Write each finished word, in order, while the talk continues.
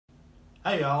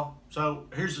Hey y'all, so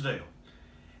here's the deal.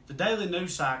 The daily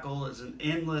news cycle is an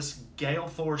endless gale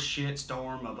force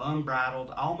shitstorm of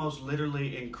unbridled, almost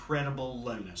literally incredible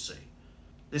lunacy.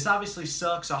 This obviously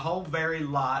sucks a whole very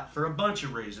lot for a bunch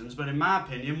of reasons, but in my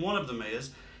opinion, one of them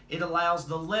is it allows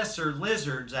the lesser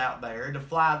lizards out there to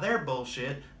fly their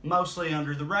bullshit mostly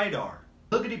under the radar.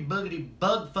 Boogity boogity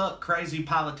bugfuck crazy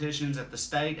politicians at the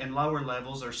state and lower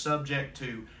levels are subject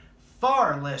to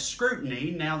far less scrutiny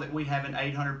now that we have an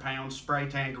 800-pound spray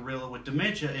tan gorilla with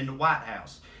dementia in the White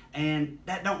House. And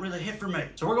that don't really hit for me.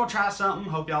 So we're going to try something.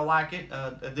 Hope y'all like it.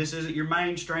 This isn't your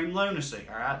mainstream lunacy,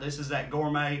 all right? This is that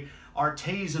gourmet,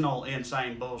 artisanal,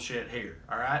 insane bullshit here,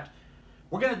 all right?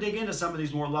 We're going to dig into some of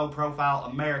these more low-profile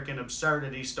American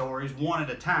absurdity stories one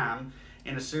at a time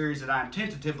in a series that I'm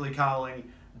tentatively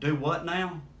calling Do What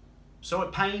Now? So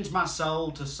it pains my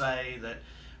soul to say that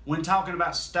when talking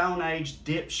about Stone Age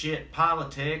dipshit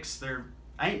politics, there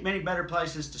ain't many better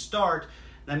places to start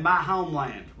than my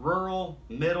homeland, rural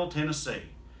Middle Tennessee.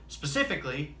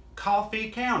 Specifically,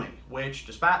 Coffee County, which,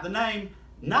 despite the name,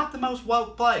 not the most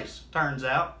woke place, turns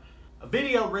out. A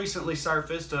video recently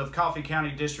surfaced of Coffee County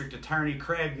District Attorney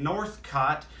Craig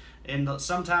Northcott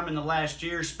sometime in the last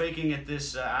year speaking at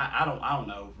this, I don't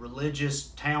know, religious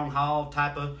town hall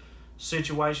type of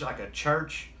situation, like a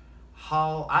church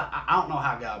hall. I don't know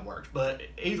how God works, but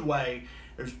either way,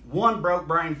 there's one broke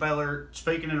brain feller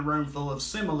speaking in a room full of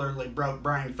similarly broke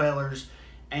brain fellers,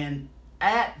 and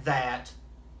at that,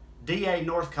 DA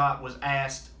Northcott was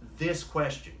asked this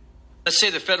question. Let's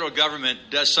say the federal government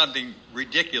does something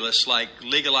ridiculous like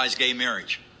legalize gay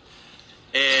marriage,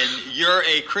 and you're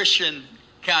a Christian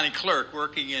county clerk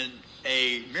working in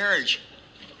a marriage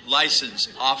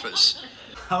license office.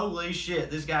 Holy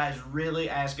shit, this guy's really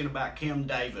asking about Kim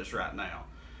Davis right now.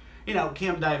 You know,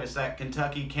 Kim Davis, that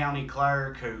Kentucky county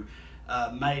clerk who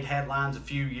made headlines a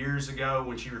few years ago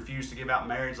when she refused to give out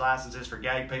marriage licenses for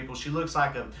gay people. She looks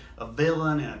like a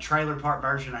villain in a trailer park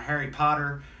version of Harry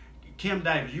Potter. Kim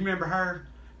Davis, you remember her?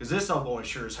 Because this old boy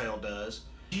sure as hell does.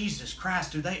 Jesus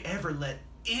Christ, do they ever let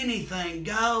anything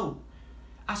go?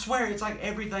 I swear, it's like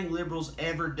everything liberals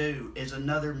ever do is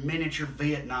another miniature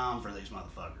Vietnam for these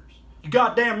motherfuckers. You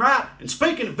goddamn right. And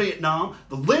speaking of Vietnam,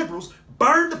 the liberals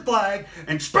burned the flag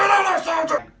and spit on our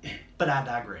soldiers. But I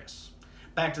digress.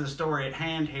 Back to the story at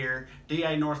hand here.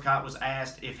 DA Northcott was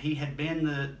asked if he had been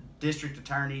the district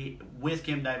attorney with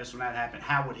Kim Davis when that happened,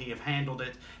 how would he have handled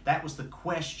it? That was the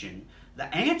question. The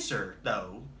answer,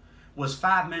 though, was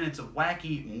 5 minutes of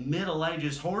wacky Middle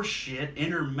Ages horse shit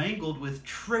intermingled with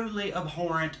truly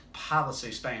abhorrent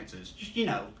policy stances. Just, you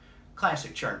know,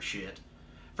 classic church shit.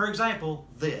 For example,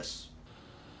 this.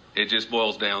 It just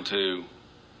boils down to,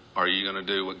 are you going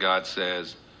to do what God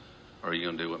says, or are you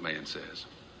going to do what man says?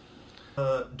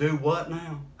 Do what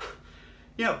now?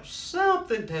 You know,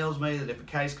 something tells me that if a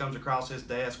case comes across his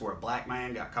desk where a black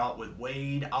man got caught with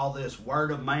weed, all this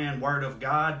word of man, word of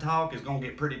God talk is going to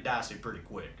get pretty dicey pretty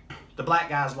quick. The black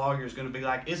guy's lawyer is going to be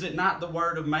like, is it not the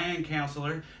word of man,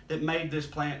 counselor, that made this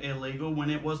plant illegal when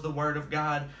it was the word of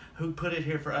God who put it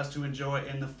here for us to enjoy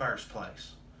in the first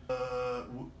place?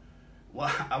 Well,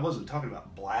 I wasn't talking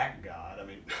about black God. I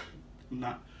mean,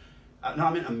 no, I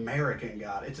mean American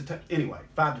God. Anyway,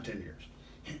 5 to 10 years.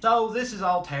 So this is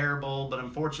all terrible, but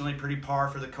unfortunately pretty par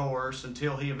for the course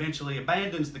until he eventually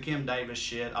abandons the Kim Davis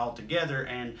shit altogether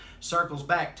and circles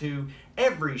back to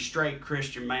every straight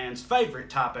Christian man's favorite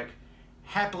topic,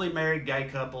 happily married gay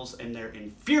couples and their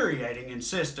infuriating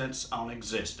insistence on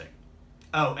existing.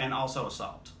 Oh, and also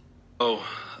assault. So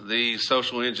the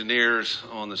social engineers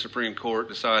on the Supreme Court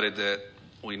decided that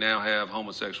we now have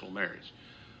homosexual marriage.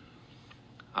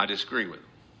 I disagree with them.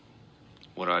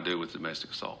 What do I do with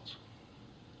domestic assaults?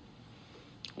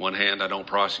 One hand, I don't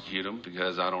prosecute them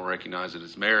because I don't recognize it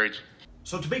as marriage.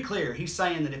 So to be clear, he's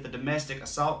saying that if a domestic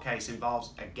assault case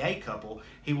involves a gay couple,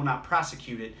 he will not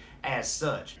prosecute it as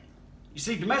such. You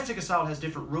see, domestic assault has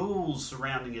different rules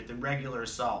surrounding it than regular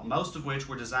assault, most of which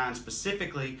were designed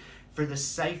specifically for the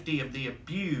safety of the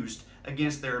abused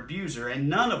against their abuser, and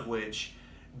none of which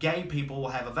gay people will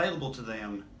have available to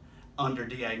them under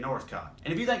DA Northcott.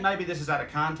 And if you think maybe this is out of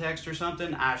context or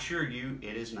something, I assure you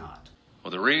it is not.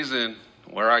 Well, the reason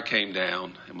where I came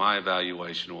down in my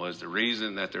evaluation was the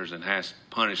reason that there's enhanced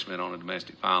punishment on a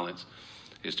domestic violence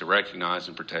is to recognize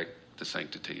and protect the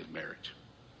sanctity of marriage.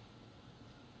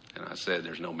 And I said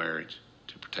there's no marriage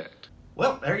to protect.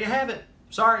 Well, there you have it.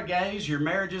 Sorry, gays, your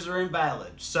marriages are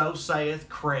invalid. So saith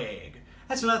Craig.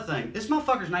 That's another thing. This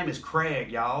motherfucker's name is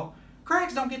Craig, y'all.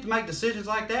 Craigs don't get to make decisions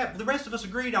like that, but the rest of us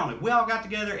agreed on it. We all got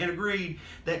together and agreed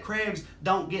that Craigs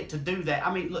don't get to do that.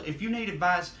 I mean, look, if you need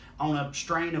advice on a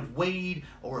strain of weed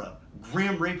or a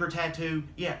Grim Reaper tattoo,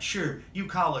 yeah, sure, you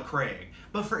call it Craig.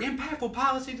 But for impactful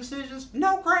policy decisions,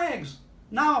 no Craigs.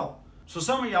 No. So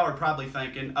some of y'all are probably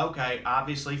thinking, okay,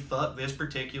 obviously fuck this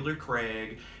particular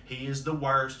Craig. He is the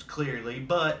worst, clearly.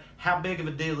 But how big of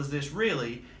a deal is this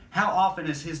really? How often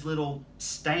is his little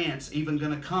stance even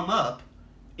going to come up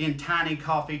in tiny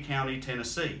Coffee County,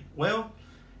 Tennessee? Well,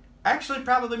 actually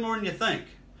probably more than you think.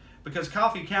 Because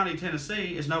Coffee County,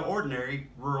 Tennessee is no ordinary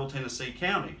rural Tennessee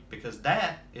county, because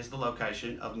that is the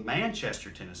location of Manchester,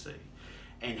 Tennessee.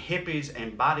 And hippies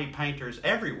and body painters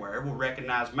everywhere will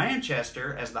recognize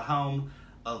Manchester as the home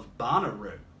of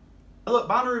Bonnaroo. Now look,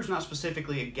 Bonnaroo's not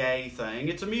specifically a gay thing,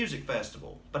 it's a music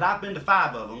festival. But I've been to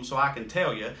 5 of them, so I can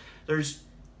tell you, there's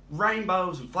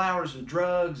rainbows and flowers and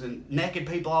drugs and naked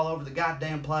people all over the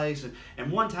goddamn place. And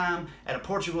one time at a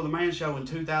Portugal the Man show in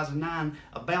 2009,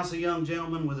 a bouncy young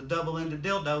gentleman with a double-ended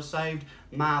dildo saved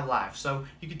my life. So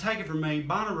you can take it from me,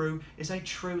 Bonnaroo is a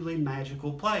truly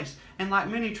magical place. And like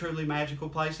many truly magical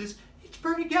places, it's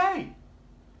pretty gay.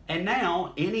 And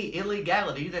now, any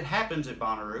illegality that happens at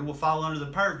Bonnaroo will fall under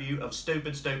the purview of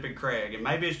stupid Craig. And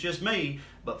maybe it's just me,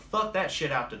 but fuck that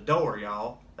shit out the door,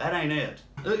 y'all. That ain't it.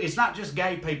 It's not just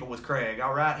gay people with Craig,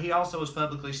 alright? He also has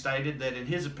publicly stated that in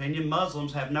his opinion,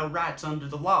 Muslims have no rights under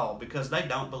the law because they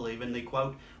don't believe in the,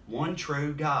 quote, one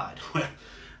true God. Well,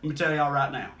 let me tell y'all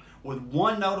right now. With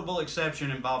one notable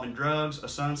exception involving drugs, a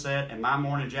sunset, and my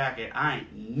morning jacket, I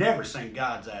ain't never seen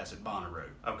God's ass at Bonnaroo,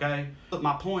 okay? But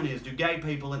my point is, do gay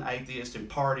people and atheists and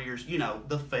partiers, you know,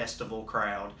 the festival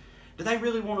crowd, do they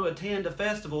really want to attend a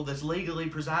festival that's legally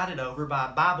presided over by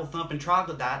a Bible-thumping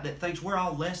troglodyte that thinks we're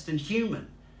all less than human?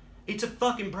 It's a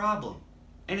fucking problem.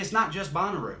 And it's not just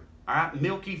Bonnaroo. Alright,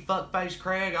 Milky Fuckface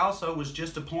Craig also was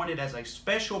just appointed as a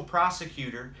special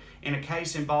prosecutor in a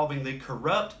case involving the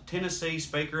corrupt Tennessee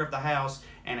Speaker of the House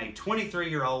and a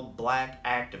 23-year-old black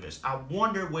activist. I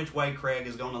wonder which way Craig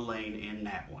is going to lean in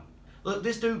that one. Look,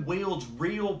 this dude wields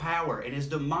real power and is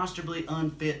demonstrably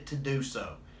unfit to do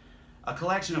so. A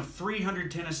collection of 300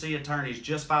 Tennessee attorneys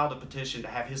just filed a petition to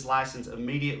have his license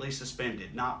immediately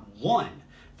suspended. Not one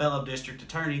fellow district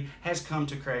attorney has come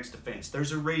to Craig's defense.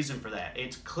 There's a reason for that.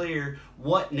 It's clear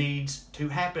what needs to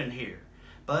happen here.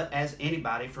 But as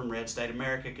anybody from Red State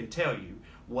America can tell you,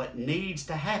 what needs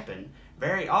to happen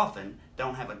very often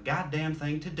don't have a goddamn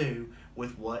thing to do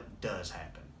with what does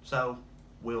happen. So,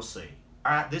 we'll see.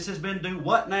 Alright, this has been Do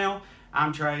What Now?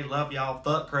 I'm Trae. Love y'all.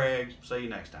 Fuck Craig. See you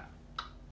next time.